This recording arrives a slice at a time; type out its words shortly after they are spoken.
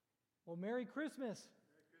Well, Merry Christmas.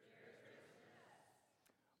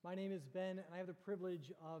 My name is Ben, and I have the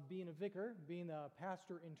privilege of being a vicar, being the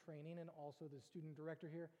pastor in training, and also the student director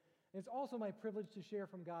here. And it's also my privilege to share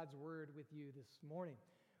from God's Word with you this morning.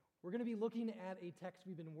 We're going to be looking at a text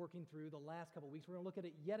we've been working through the last couple of weeks. We're going to look at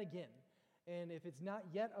it yet again. And if it's not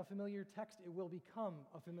yet a familiar text, it will become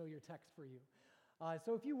a familiar text for you.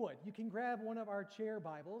 So if you would, you can grab one of our chair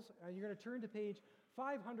Bibles. You're going to turn to page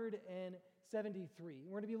 573.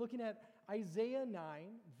 We're going to be looking at Isaiah 9,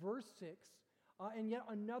 verse 6, and yet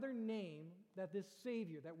another name that this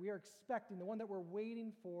Savior that we are expecting, the one that we're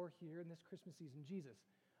waiting for here in this Christmas season, Jesus.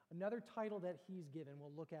 Another title that he's given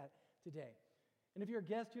we'll look at today. And if you're a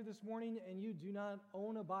guest here this morning and you do not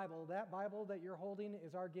own a Bible, that Bible that you're holding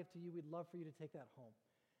is our gift to you. We'd love for you to take that home.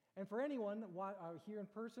 And for anyone here in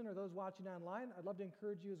person or those watching online, I'd love to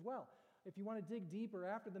encourage you as well. If you want to dig deeper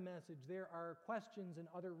after the message, there are questions and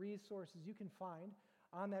other resources you can find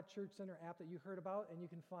on that Church Center app that you heard about, and you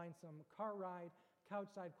can find some car ride,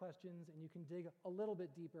 couchside questions, and you can dig a little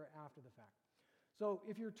bit deeper after the fact. So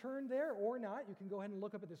if you're turned there or not, you can go ahead and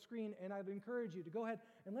look up at the screen, and I'd encourage you to go ahead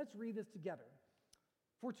and let's read this together.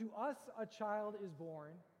 For to us a child is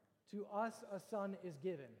born, to us a son is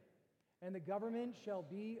given, and the government shall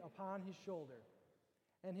be upon his shoulder.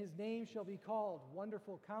 And his name shall be called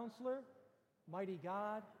Wonderful Counselor, Mighty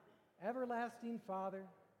God, Everlasting Father,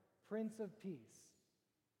 Prince of Peace.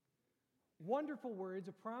 Wonderful words,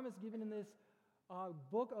 a promise given in this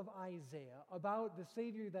book of Isaiah about the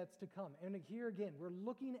Savior that's to come. And here again, we're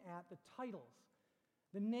looking at the titles,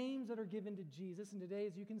 the names that are given to Jesus. And today,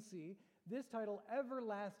 as you can see, this title,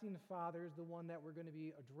 Everlasting Father, is the one that we're going to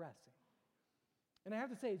be addressing. And I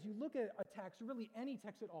have to say, as you look at a text, or really any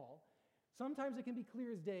text at all, sometimes it can be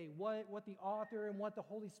clear as day what the author and what the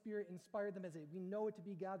Holy Spirit inspired them as we know it to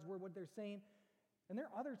be God's Word, what they're saying. And there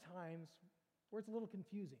are other times where it's a little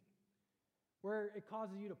confusing, where it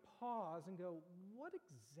causes you to pause and go, what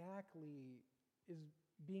exactly is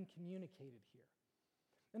being communicated here?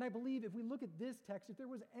 And I believe if we look at this text, if there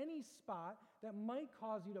was any spot that might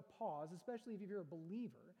cause you to pause, especially if you're a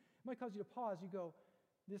believer, it might cause you to pause, you go,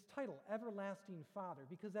 this title, Everlasting Father,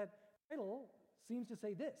 because that title seems to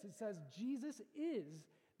say this. It says, Jesus is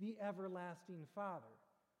the Everlasting Father.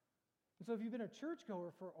 And so if you've been a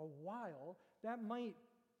churchgoer for a while, that might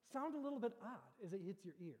sound a little bit odd as it hits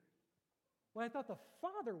your ear. Well, I thought the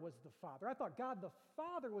Father was the Father. I thought God the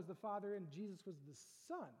Father was the Father and Jesus was the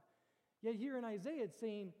Son. Yet here in Isaiah it's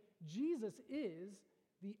saying Jesus is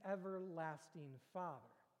the Everlasting Father.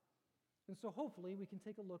 And so hopefully we can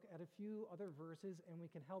take a look at a few other verses and we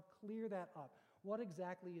can help clear that up. What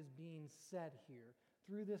exactly is being said here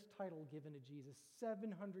through this title given to Jesus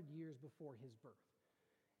 700 years before his birth?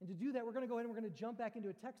 And to do that, we're going to go ahead and we're going to jump back into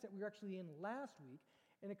a text that we were actually in last week,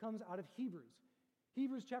 and it comes out of Hebrews.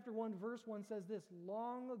 Hebrews chapter 1, verse 1 says this,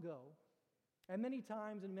 long ago, and many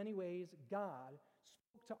times in many ways, God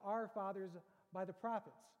spoke to our fathers by the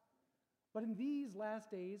prophets. But in these last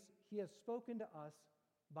days, he has spoken to us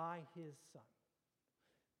by his Son.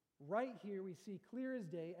 Right here we see clear as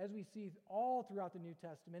day, as we see all throughout the New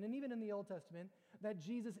Testament and even in the Old Testament, that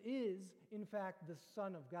Jesus is, in fact, the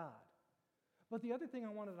Son of God. But the other thing I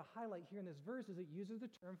wanted to highlight here in this verse is it uses the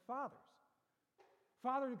term fathers.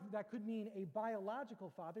 Father, that could mean a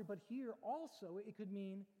biological father, but here also it could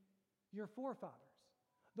mean your forefathers,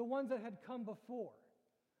 the ones that had come before.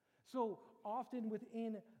 So often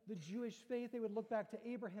within the Jewish faith, they would look back to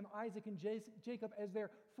Abraham, Isaac, and Jacob as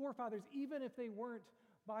their forefathers, even if they weren't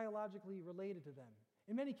biologically related to them.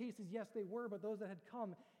 In many cases, yes, they were, but those that had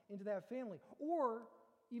come into that family. Or,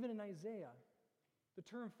 even in Isaiah, the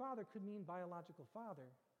term father could mean biological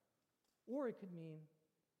father, or it could mean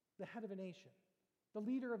the head of a nation, the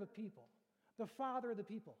leader of a people, the father of the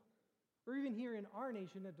people. Or even here in our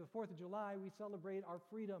nation, at the 4th of July, we celebrate our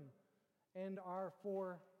freedom and our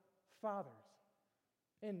forefathers.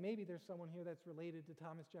 And maybe there's someone here that's related to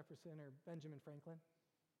Thomas Jefferson or Benjamin Franklin.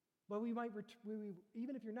 But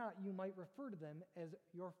even if you're not, you might refer to them as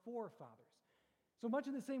your forefathers. So much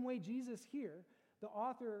in the same way, Jesus here, the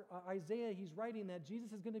author, Isaiah, he's writing that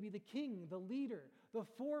Jesus is going to be the king, the leader, the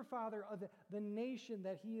forefather of the nation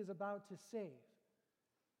that he is about to save.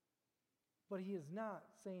 But he is not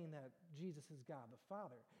saying that Jesus is God the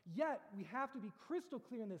Father. Yet, we have to be crystal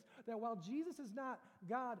clear in this, that while Jesus is not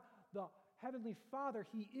God the Heavenly Father,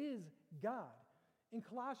 he is God. In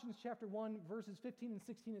Colossians chapter 1, verses 15 and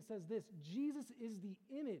 16, it says this, Jesus is the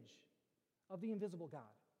image of the invisible God,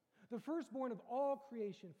 the firstborn of all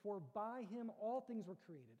creation, for by him all things were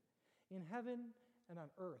created, in heaven and on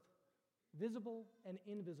earth, visible and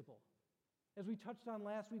invisible. As we touched on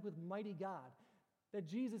last week with mighty God, that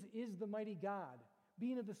Jesus is the mighty God,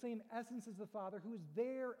 being of the same essence as the Father, who is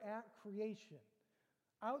there at creation,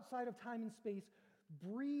 outside of time and space,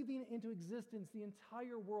 breathing into existence the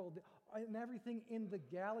entire world and everything in the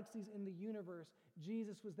galaxies, in the universe.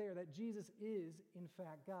 Jesus was there, that Jesus is, in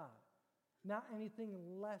fact, God, not anything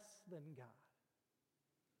less than God.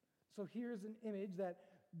 So here's an image that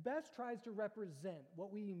best tries to represent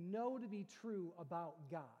what we know to be true about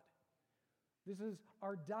God. This is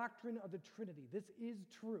our doctrine of the Trinity. This is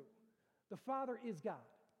true. The Father is God.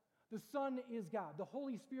 The Son is God. The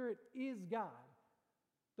Holy Spirit is God.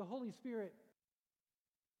 The Holy Spirit,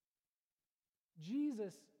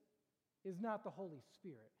 Jesus is not the Holy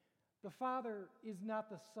Spirit. The Father is not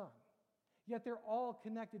the Son. Yet they're all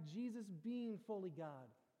connected. Jesus being fully God,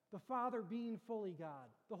 the Father being fully God,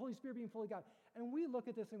 the Holy Spirit being fully God. And we look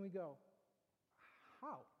at this and we go,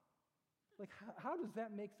 how? Like, how does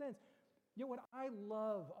that make sense? Yet what I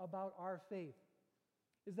love about our faith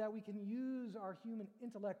is that we can use our human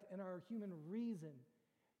intellect and our human reason.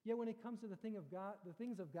 Yet when it comes to the things of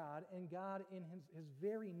God and God in his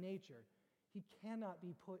very nature, he cannot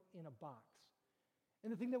be put in a box.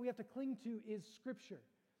 And the thing that we have to cling to is Scripture.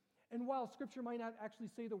 And while Scripture might not actually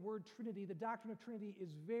say the word Trinity, the doctrine of Trinity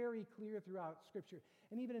is very clear throughout Scripture.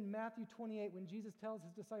 And even in Matthew 28, when Jesus tells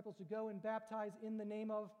his disciples to go and baptize in the name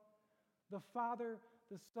of the Father,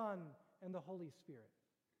 the Son, and the Holy Spirit.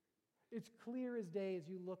 It's clear as day as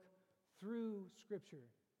you look through Scripture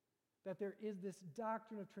that there is this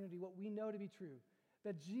doctrine of Trinity, what we know to be true,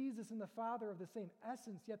 that Jesus and the Father are of the same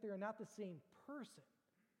essence, yet they are not the same person.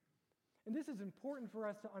 And this is important for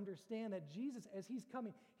us to understand that Jesus, as he's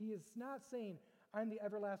coming, he is not saying, I'm the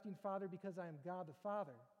everlasting Father because I am God the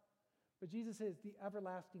Father. But Jesus is the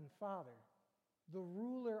everlasting Father, the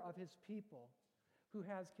ruler of his people, who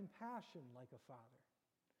has compassion like a father.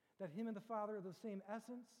 That him and the Father are the same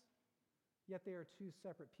essence, yet they are two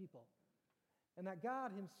separate people. And that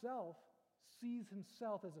God himself sees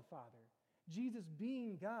himself as a father. Jesus,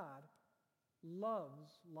 being God,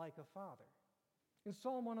 loves like a father. In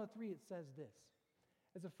Psalm 103, it says this: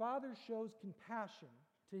 as a father shows compassion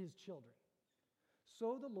to his children,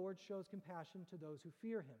 so the Lord shows compassion to those who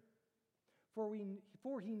fear him.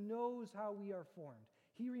 For he knows how we are formed.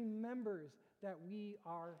 He remembers that we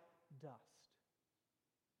are dust.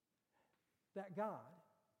 That God,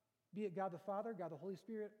 be it God the Father, God the Holy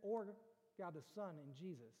Spirit, or God the Son in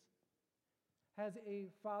Jesus, has a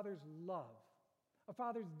father's love, a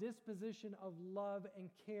father's disposition of love and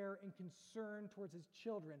care and concern towards his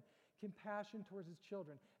children, compassion towards his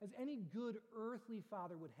children, as any good earthly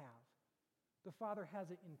father would have. The Father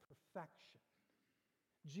has it in perfection.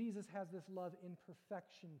 Jesus has this love in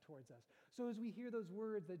perfection towards us. So as we hear those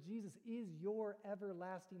words that Jesus is your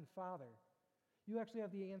everlasting Father, you actually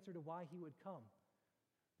have the answer to why he would come.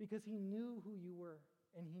 Because he knew who you were,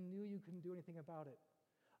 and he knew you couldn't do anything about it.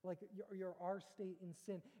 Like our state in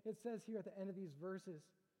sin. It says here at the end of these verses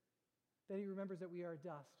that he remembers that we are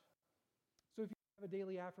dust. So if you have a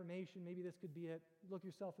daily affirmation, maybe this could be it. Look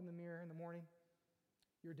yourself in the mirror in the morning.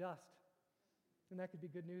 You're dust. And that could be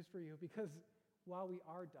good news for you, because while we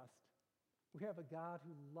are dust, we have a God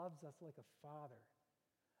who loves us like a father,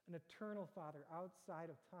 an eternal Father outside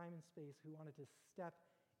of time and space, who wanted to step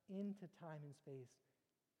into time and space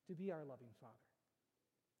to be our loving Father.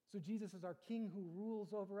 So Jesus is our King who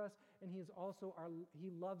rules over us, and he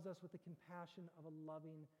loves us with the compassion of a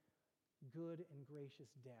loving, good, and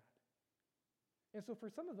gracious dad. And so for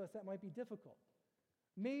some of us, that might be difficult.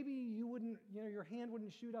 Maybe your hand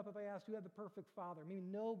wouldn't shoot up if I asked who had the perfect father. Maybe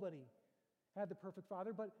nobody had the perfect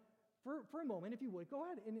father, but for a moment, if you would, go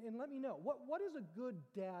ahead and let me know. What is a good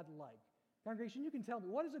dad like? Congregation, you can tell me.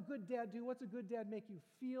 What does a good dad do? What's a good dad make you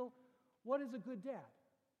feel? What is a good dad?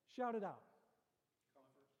 Shout it out.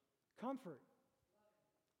 Comfort.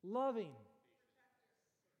 Loving.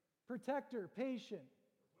 Protector. Patient.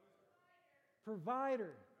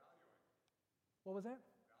 Provider. What was that?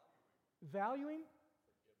 Valuing.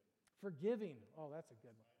 Forgiving. Oh, that's a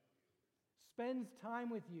good one. Spends time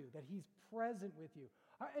with you, that he's present with you.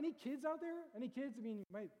 Any kids out there? Any kids? I mean, you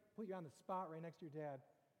might put you on the spot right next to your dad.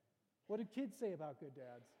 What do kids say about good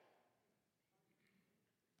dads?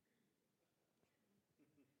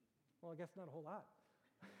 Well, I guess not a whole lot.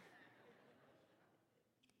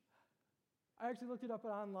 I actually looked it up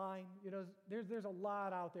online. There's a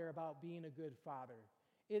lot out there about being a good father.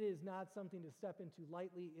 It is not something to step into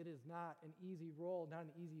lightly. It is not an easy role, not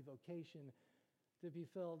an easy vocation to be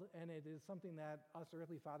filled, and it is something that us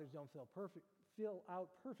earthly fathers don't fill out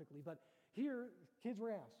perfectly. But here, kids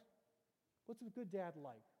were asked, what's a good dad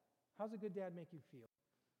like? How's a good dad make you feel?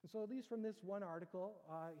 And so at least from this one article,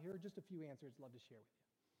 here are just a few answers I'd love to share with you.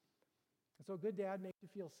 And so a good dad makes you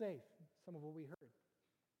feel safe, some of what we heard.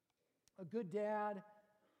 A good dad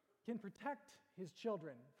can protect his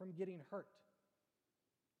children from getting hurt.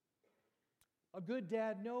 A good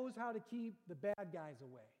dad knows how to keep the bad guys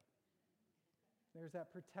away. There's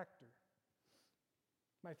that protector.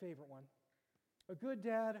 My favorite one. A good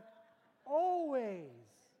dad always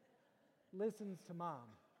listens to mom.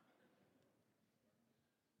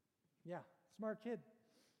 Yeah, smart kid.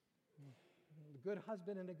 A good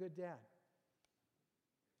husband and a good dad.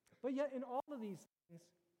 But yet in all of these things,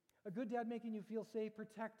 a good dad making you feel safe,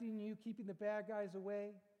 protecting you, keeping the bad guys away,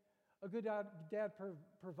 a good dad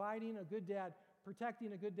providing, a good dad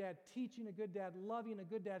protecting, a good dad teaching, a good dad loving, a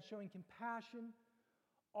good dad showing compassion,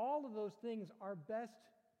 all of those things are best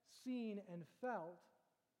seen and felt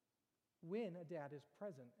when a dad is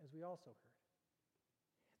present, as we also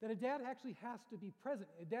heard. That a dad actually has to be present.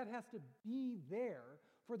 A dad has to be there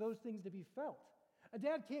for those things to be felt. A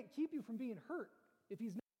dad can't keep you from being hurt if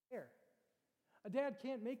he's not there. A dad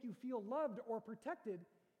can't make you feel loved or protected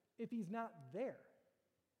if he's not there.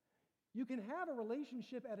 You can have a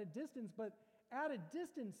relationship at a distance, but at a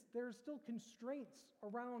distance, there are still constraints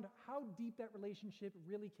around how deep that relationship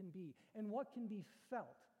really can be and what can be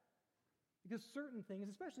felt. Because certain things,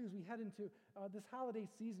 especially as we head into this holiday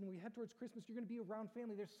season, we head towards Christmas, you're going to be around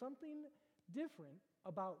family. There's something different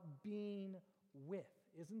about being with,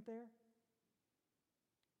 isn't there?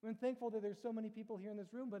 I'm thankful that there's so many people here in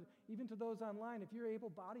this room, but even to those online, if you're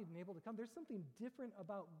able-bodied and able to come, there's something different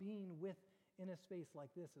about being with in a space like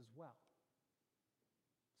this as well.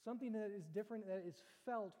 Something that is different, that is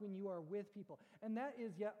felt when you are with people. And that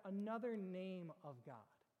is yet another name of God.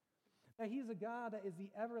 That He's a God that is the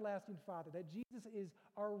everlasting Father, that Jesus is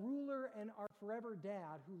our ruler and our forever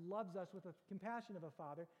dad who loves us with the compassion of a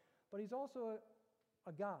father, but He's also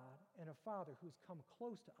a God and a Father who's come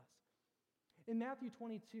close to us. In Matthew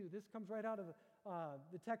 22, this comes right out of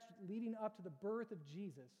the text leading up to the birth of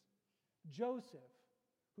Jesus. Joseph,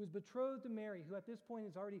 who's betrothed to Mary, who at this point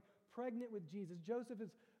is already pregnant with Jesus. Joseph has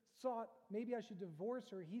thought, maybe I should divorce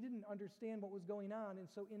her. He didn't understand what was going on, and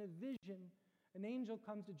so in a vision, an angel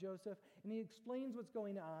comes to Joseph, and he explains what's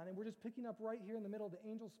going on, and we're just picking up right here in the middle of the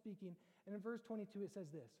angel speaking, and in verse 22 it says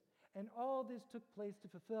this, "And all this took place to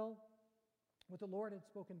fulfill what the Lord had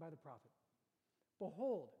spoken by the prophet.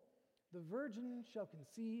 Behold, the virgin shall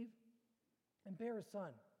conceive and bear a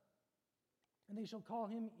son, and they shall call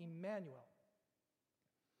him Emmanuel."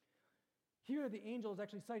 Here the angel is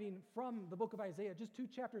actually citing from the book of Isaiah, just 2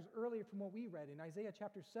 chapters earlier from what we read. In Isaiah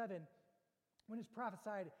chapter 7, when it's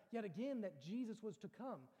prophesied yet again that Jesus was to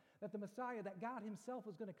come, that the Messiah, that God Himself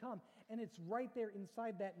was going to come. And it's right there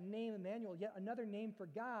inside that name, Emmanuel, yet another name for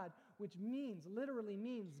God, which literally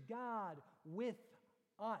means God with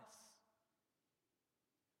us.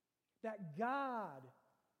 That God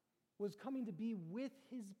was coming to be with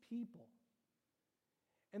His people.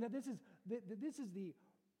 And that this is the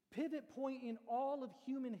pivot point in all of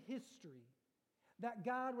human history, that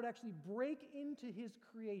God would actually break into His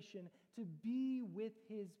creation to be with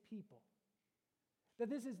His people. That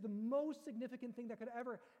this is the most significant thing that could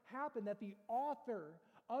ever happen, that the author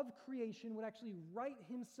of creation would actually write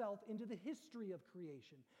Himself into the history of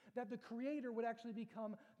creation, that the Creator would actually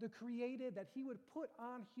become the created, that He would put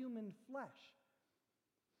on human flesh.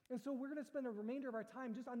 And so we're going to spend the remainder of our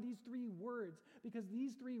time just on these 3 words, because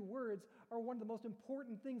these 3 words are one of the most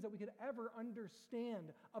important things that we could ever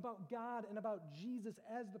understand about God and about Jesus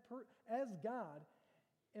as God,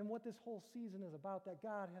 and what this whole season is about, that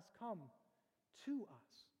God has come to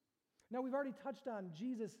us. Now, we've already touched on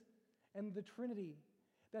Jesus and the Trinity,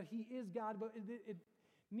 that He is God, but it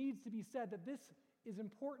needs to be said that this is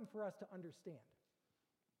important for us to understand.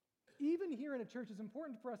 Even here in a church, it's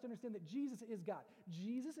important for us to understand that Jesus is God.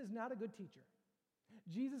 Jesus is not a good teacher.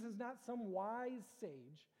 Jesus is not some wise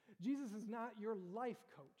sage. Jesus is not your life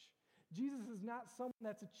coach. Jesus is not someone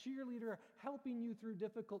that's a cheerleader helping you through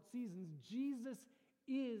difficult seasons. Jesus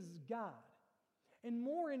is God. And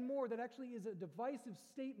more, that actually is a divisive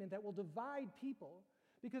statement that will divide people,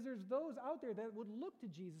 because there's those out there that would look to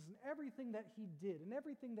Jesus and everything that He did and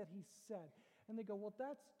everything that He said, and they go, well,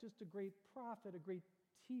 that's just a great prophet, a great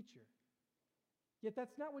teacher. Yet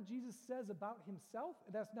that's not what Jesus says about Himself,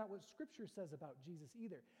 and that's not what Scripture says about Jesus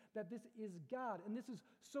either, that this is God. And this is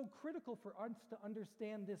so critical for us to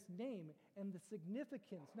understand this name and the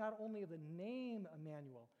significance not only of the name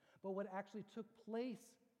Emmanuel, but what actually took place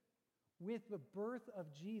with the birth of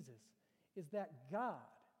Jesus, is that God,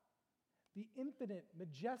 the infinite,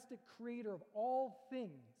 majestic creator of all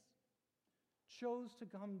things, chose to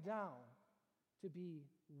come down to be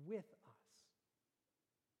with us.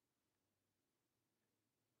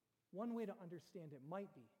 One way to understand it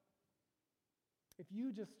might be, if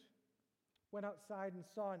you just went outside and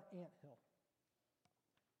saw an anthill.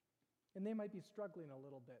 And they might be struggling a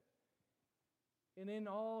little bit. And in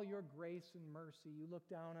all your grace and mercy, you look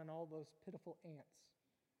down on all those pitiful ants.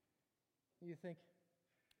 You think,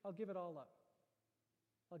 I'll give it all up.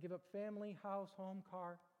 I'll give up family, house, home,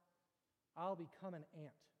 car. I'll become an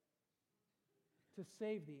ant to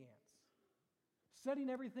save the ants. Setting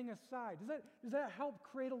everything aside. Does that help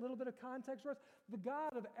create a little bit of context for us? The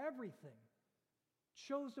God of everything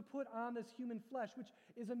chose to put on this human flesh, which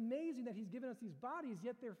is amazing that he's given us these bodies,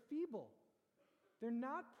 yet they're feeble. They're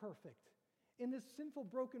not perfect. In this sinful,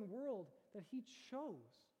 broken world that he chose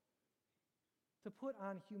to put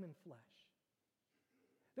on human flesh.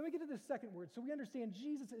 Then we get to the second word. So we understand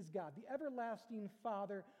Jesus is God, the everlasting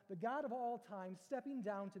Father, the God of all time, stepping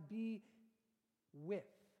down to be with.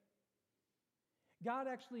 God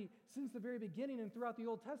actually, since the very beginning and throughout the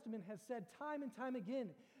Old Testament, has said time and time again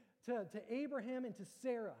to Abraham and to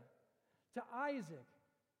Sarah, to Isaac.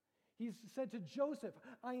 He's said to Joseph,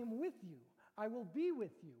 I am with you. I will be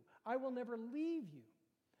with you. I will never leave you.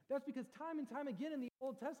 That's because time and time again in the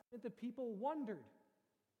Old Testament, the people wondered,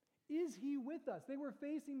 is he with us? They were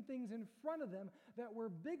facing things in front of them that were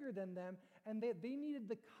bigger than them, and they needed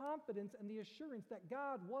the confidence and the assurance that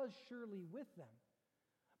God was surely with them.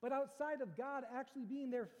 But outside of God actually being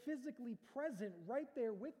there physically present, right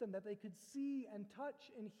there with them, that they could see and touch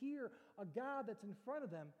and hear a God that's in front of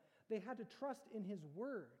them, they had to trust in his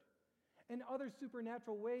word. And other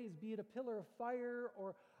supernatural ways, be it a pillar of fire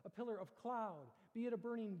or a pillar of cloud, be it a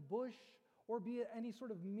burning bush, or be it any sort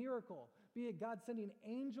of miracle, be it God sending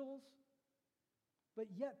angels. But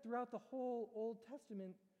yet, throughout the whole Old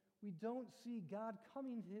Testament, we don't see God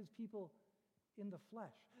coming to his people in the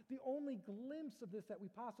flesh. The only glimpse of this that we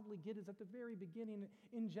possibly get is at the very beginning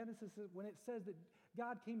in Genesis when it says that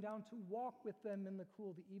God came down to walk with them in the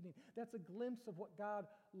cool of the evening. That's a glimpse of what God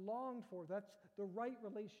longed for. That's the right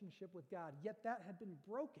relationship with God. Yet that had been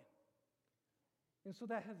broken. And so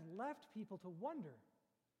that has left people to wonder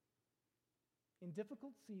in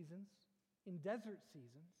difficult seasons, in desert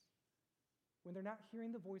seasons, when they're not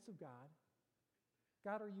hearing the voice of God,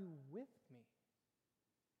 God, are you with me?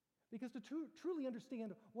 Because to truly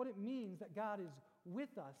understand what it means that God is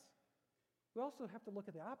with us, we also have to look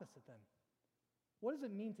at the opposite then. What does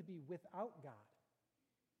it mean to be without God?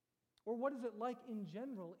 Or what is it like in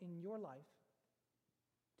general in your life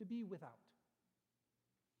to be without?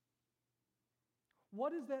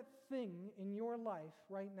 What is that thing in your life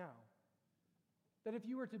right now that if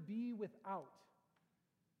you were to be without,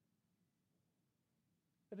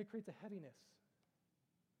 that it creates a heaviness,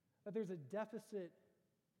 that there's a deficit,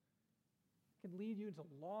 can lead you into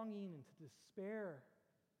longing, into despair.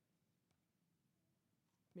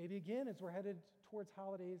 Maybe again, as we're headed towards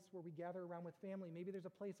holidays where we gather around with family, maybe there's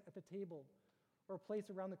a place at the table or a place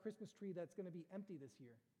around the Christmas tree that's going to be empty this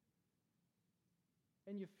year.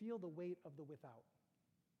 And you feel the weight of the without.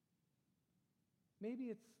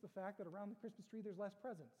 Maybe it's the fact that around the Christmas tree there's less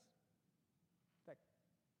presents, that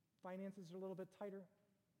finances are a little bit tighter,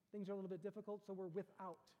 things are a little bit difficult, so we're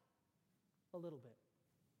without a little bit.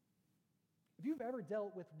 If you've ever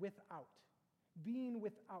dealt with without, being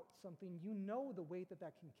without something, you know the weight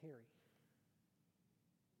that can carry.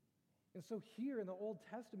 And so here in the Old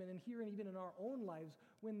Testament and here and even in our own lives,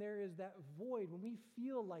 when there is that void, when we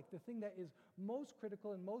feel like the thing that is most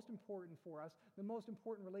critical and most important for us, the most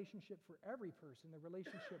important relationship for every person, the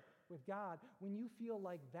relationship with God, when you feel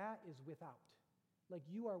like that is without, like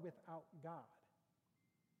you are without God,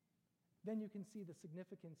 then you can see the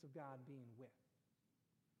significance of God being with.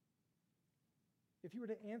 If you were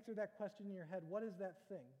to answer that question in your head, what is that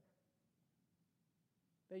thing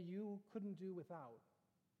that you couldn't do without?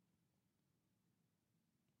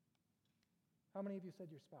 How many of you said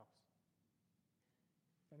your spouse?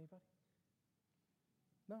 Anybody?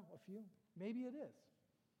 No, a few. Maybe it is.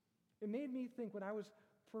 It made me think, when I was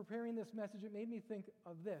preparing this message, it made me think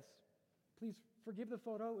of this. Please forgive the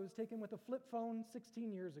photo. It was taken with a flip phone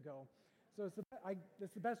 16 years ago. So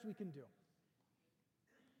it's the best we can do.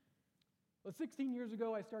 Well, 16 years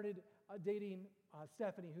ago, I started dating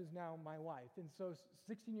Stephanie, who's now my wife. And so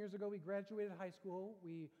 16 years ago, we graduated high school.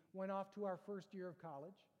 We went off to our first year of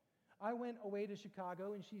college. I went away to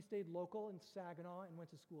Chicago, and she stayed local in Saginaw and went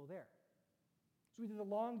to school there. So we did a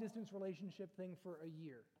long-distance relationship thing for a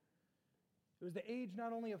year. It was the age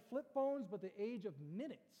not only of flip phones, but the age of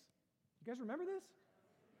minutes. You guys remember this?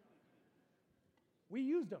 We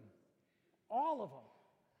used them. All of them.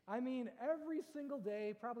 I mean, every single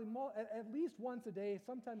day, probably at least once a day,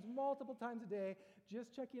 sometimes multiple times a day,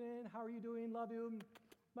 just checking in, how are you doing, love you,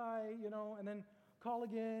 bye, and then call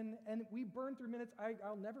again. And we burned through minutes.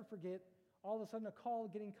 I'll never forget all of a sudden a call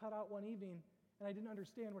getting cut out one evening, and I didn't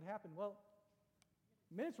understand what happened. Well,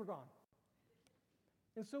 minutes were gone.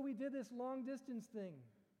 And so we did this long distance thing,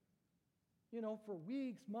 for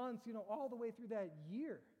weeks, months, all the way through that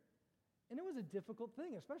year. And it was a difficult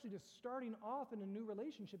thing, especially just starting off in a new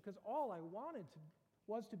relationship, because all I wanted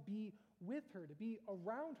was to be with her, to be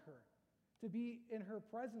around her, to be in her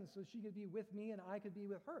presence so she could be with me and I could be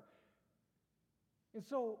with her. And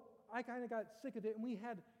so I kind of got sick of it, and we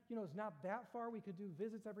had, it's not that far. We could do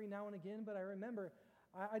visits every now and again, but I remember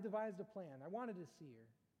I devised a plan. I wanted to see her.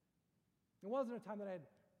 It wasn't a time that I had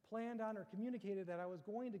planned on or communicated that I was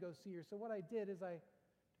going to go see her. So what I did is I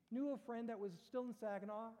knew a friend that was still in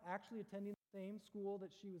Saginaw, actually attending the same school that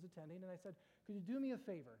she was attending, and I said, could you do me a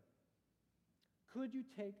favor? Could you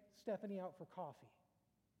take Stephanie out for coffee?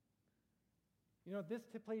 This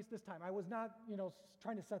place this time. I was not,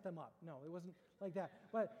 trying to set them up. No, it wasn't like that.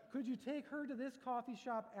 But could you take her to this coffee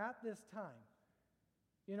shop at this time?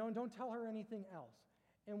 And don't tell her anything else.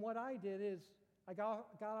 And what I did is I got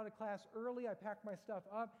out of class early, I packed my stuff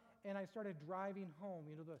up, and I started driving home,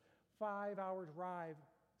 the 5-hour drive,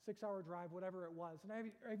 6-hour drive, whatever it was. And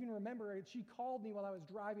I even remember she called me while I was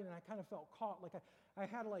driving, and I kind of felt caught. Like I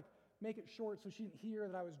had to make it short so she didn't hear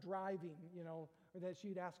that I was driving, or that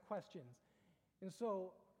she'd ask questions. And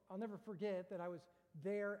so I'll never forget that I was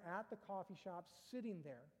there at the coffee shop, sitting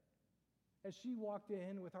there, as she walked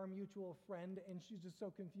in with our mutual friend, and she's just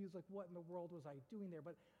so confused, like, what in the world was I doing there?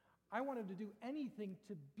 But I wanted to do anything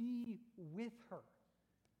to be with her,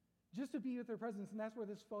 just to be with her presence. And that's where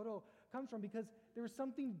this photo comes from, because there's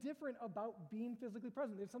something different about being physically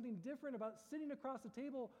present. There's something different about sitting across the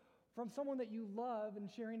table from someone that you love and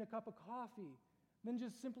sharing a cup of coffee than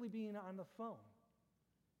just simply being on the phone.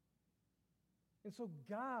 And so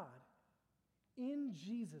God, in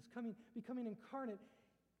Jesus, becoming incarnate,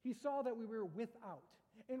 he saw that we were without.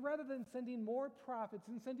 And rather than sending more prophets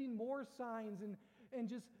and sending more signs and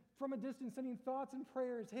just from a distance sending thoughts and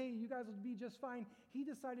prayers, hey, you guys will be just fine, he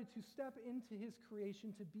decided to step into his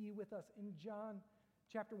creation to be with us. In John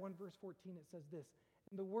chapter 1, verse 14, it says this,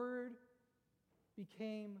 and the Word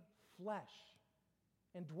became flesh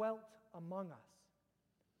and dwelt among us.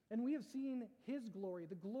 And we have seen his glory,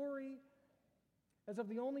 the glory as of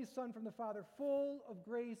the only Son from the Father, full of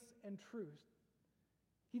grace and truth.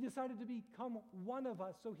 He decided to become one of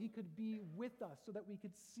us so he could be with us, so that we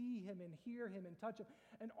could see him and hear him and touch him,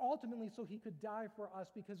 and ultimately so he could die for us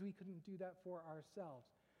because we couldn't do that for ourselves.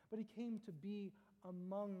 But he came to be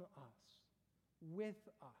among us, with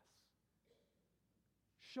us,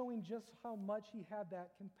 showing just how much he had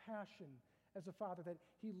that compassion as a father, that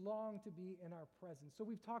he longed to be in our presence. So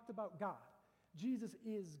we've talked about God. Jesus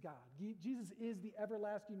is God. Jesus is the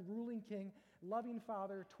everlasting ruling king, loving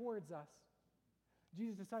father towards us.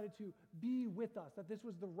 Jesus decided to be with us, that this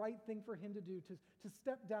was the right thing for him to do, to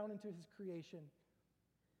step down into his creation.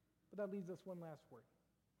 But that leaves us one last word.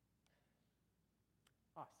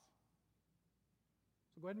 Us.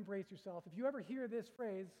 So go ahead and brace yourself. If you ever hear this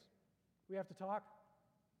phrase, we have to talk,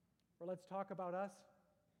 or let's talk about us,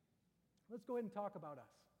 let's go ahead and talk about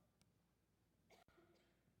us.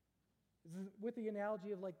 This is with the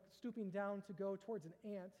analogy of stooping down to go towards an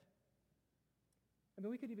ant. I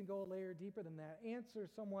mean, we could even go a layer deeper than that. Ants are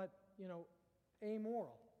somewhat,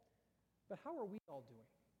 amoral. But how are we all doing?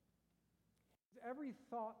 Is every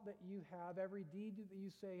thought that you have, every deed that you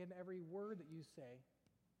say, and every word that you say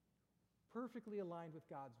perfectly aligned with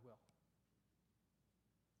God's will?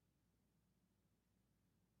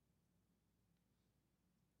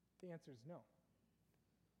 The answer is no.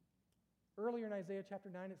 Earlier in Isaiah chapter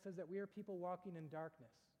 9, it says that we are people walking in darkness.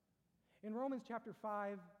 In Romans chapter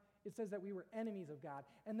 5, it says that we were enemies of God.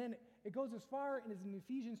 And then it goes as far as in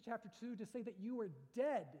Ephesians chapter 2 to say that you were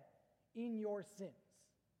dead in your sins.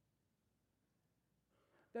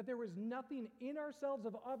 That there was nothing in ourselves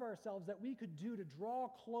of ourselves that we could do to draw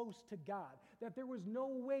close to God. That there was no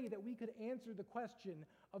way that we could answer the question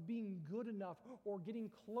of being good enough or getting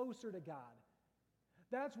closer to God.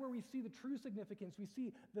 That's where we see the true significance. We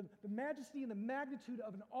see the majesty and the magnitude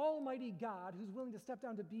of an almighty God who's willing to step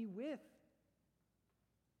down to be with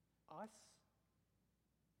us.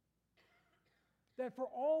 That for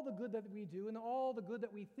all the good that we do and all the good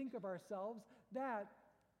that we think of ourselves, that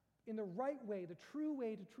in the right way, the true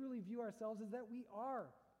way to truly view ourselves is that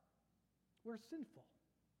we're sinful.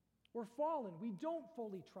 We're fallen. We don't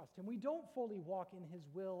fully trust him. We don't fully walk in his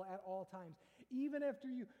will at all times. Even after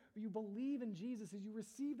you believe in Jesus, as you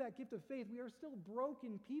receive that gift of faith, we are still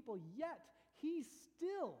broken people, yet he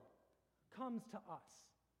still comes to us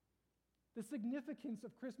The significance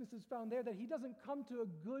of Christmas is found there, that he doesn't come to a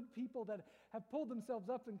good people that have pulled themselves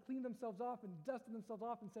up and cleaned themselves off and dusted themselves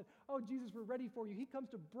off and said, oh, Jesus, we're ready for you. He comes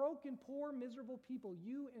to broken, poor, miserable people,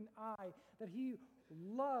 you and I, that he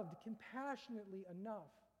loved compassionately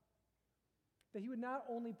enough that he would not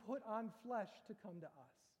only put on flesh to come to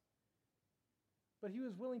us, but he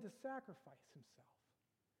was willing to sacrifice himself,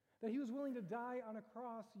 that he was willing to die on a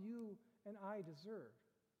cross you and I deserve,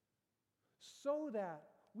 so that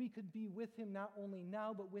we could be with him not only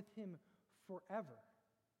now, but with him forever.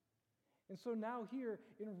 And so now here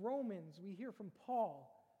in Romans, we hear from Paul,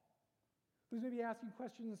 who's maybe asking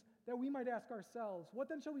questions that we might ask ourselves. What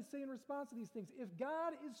then shall we say in response to these things? If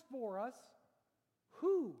God is for us,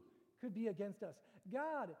 who could be against us?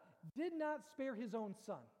 God did not spare his own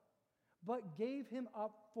son, but gave him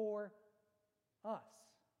up for us.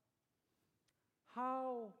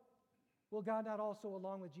 How will God not also,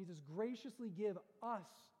 along with Jesus, graciously give us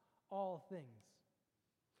all things?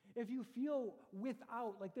 If you feel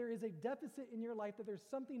without, like there is a deficit in your life, that there's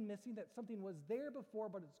something missing, that something was there before,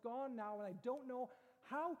 but it's gone now, and I don't know,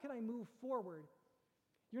 how can I move forward?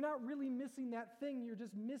 You're not really missing that thing. You're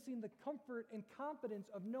just missing the comfort and confidence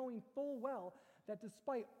of knowing full well that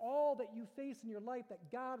despite all that you face in your life,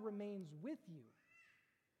 that God remains with you.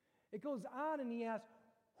 It goes on, and he asks,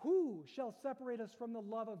 who shall separate us from the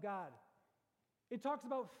love of God? It talks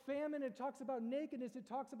about famine, it talks about nakedness, it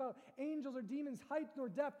talks about angels or demons, height nor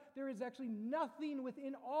depth. There is actually nothing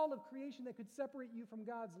within all of creation that could separate you from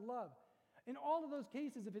God's love. In all of those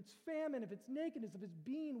cases, if it's famine, if it's nakedness, if it's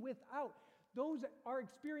being without, those are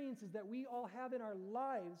experiences that we all have in our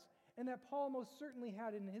lives, and that Paul most certainly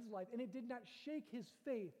had in his life. And it did not shake his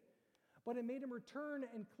faith, but it made him return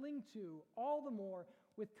and cling to, all the more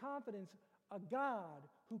with confidence, a God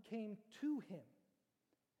who came to him.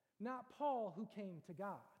 Not Paul who came to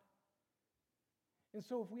God. And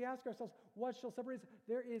so if we ask ourselves, what shall separate us?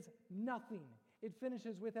 There is nothing. It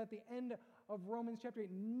finishes with, at the end of Romans chapter 8,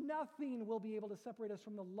 nothing will be able to separate us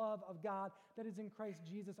from the love of God that is in Christ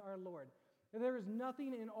Jesus our Lord. There is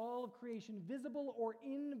nothing in all of creation, visible or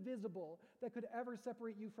invisible, that could ever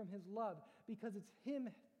separate you from his love, because it's him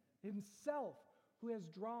himself who has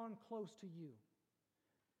drawn close to you.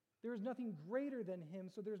 There is nothing greater than him,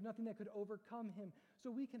 so there's nothing that could overcome him.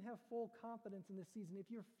 So we can have full confidence in this season if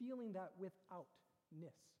you're feeling that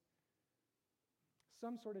withoutness,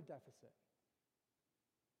 some sort of deficit.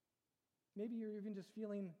 Maybe you're even just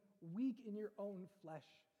feeling weak in your own flesh,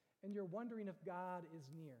 and you're wondering if God is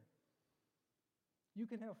near. You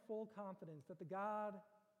can have full confidence that the God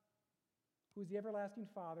who is the everlasting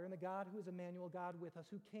Father, and the God who is Emmanuel, God with us,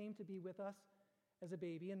 who came to be with us as a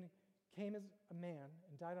baby and came as a man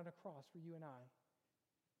and died on a cross for you and I.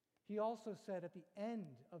 He also said at the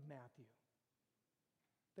end of Matthew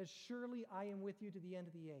that surely I am with you to the end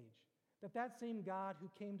of the age. That same God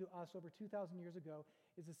who came to us over 2,000 years ago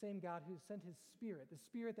is the same God who sent his Spirit. The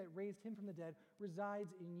Spirit that raised him from the dead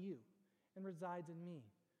resides in you and resides in me.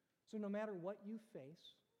 So no matter what you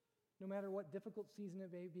face, no matter what difficult season it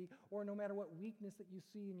may be, or no matter what weakness that you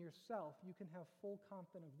see in yourself, you can have full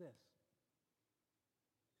confidence of this.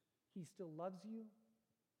 He still loves you,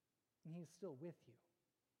 and he is still with you.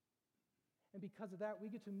 And because of that, we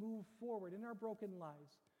get to move forward in our broken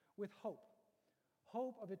lives with hope.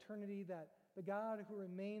 Hope of eternity, that the God who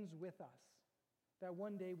remains with us, that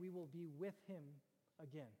one day we will be with him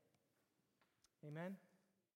again. Amen?